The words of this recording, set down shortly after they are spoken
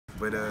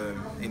But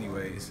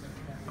anyways,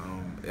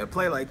 a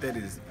play like that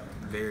is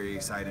very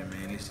exciting,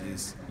 man. It's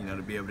just,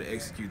 to be able to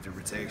execute the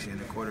protection,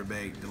 the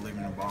quarterback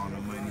delivering the ball on the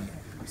money,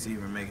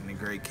 receiver making a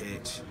great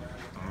catch.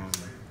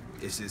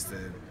 It's just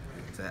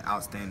it's an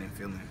outstanding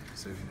feeling.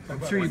 So,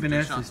 I'm sure you've been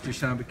asked this,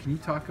 Deshaun, but can you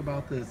talk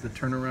about the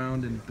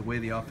turnaround and the way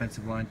the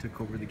offensive line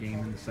took over the game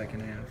in the second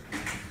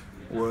half?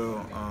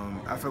 Well,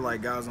 I feel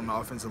like guys on the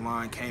offensive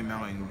line came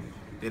out and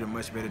did a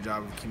much better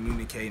job of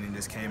communicating and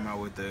just came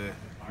out with the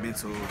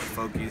mental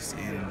focus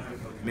and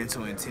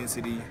mental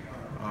intensity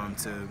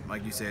to,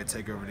 like you said,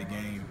 take over the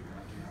game.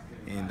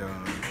 And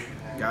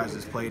guys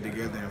just played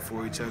together and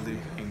for each other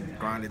and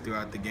grinded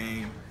throughout the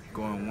game,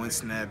 going one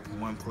snap,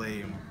 one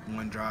play, and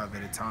one drive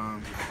at a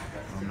time.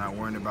 Not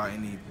worrying about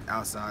any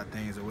outside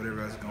things or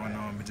whatever else going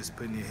on, but just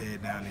putting your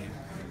head down and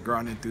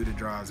grinding through the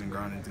drives and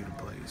grinding through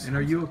the plays. And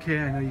are you okay?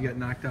 I know you got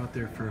knocked out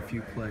there for a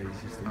few plays.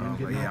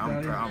 Yeah,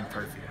 I'm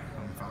perfect.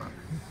 I'm fine.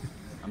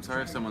 I'm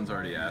sorry if someone's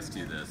already asked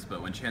you this,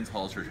 but when Chance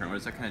Hall's return, what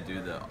does that kind of do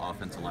to the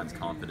offensive line's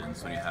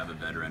confidence when you have a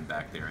veteran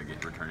back there and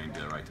returning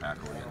to the right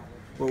tackle again?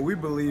 Well, we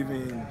believe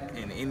in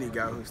any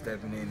guy who's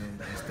stepping in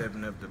and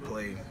stepping up to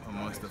play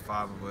amongst the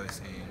five of us,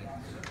 and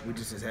we're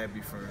just as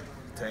happy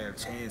to have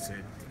Chance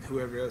or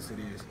whoever else it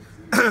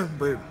is.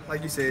 But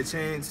like you said,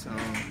 Chance,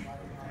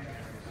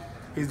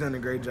 he's done a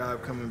great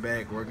job coming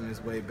back, working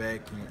his way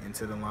back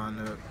into the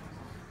lineup,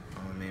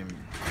 and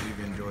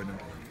we've enjoyed him.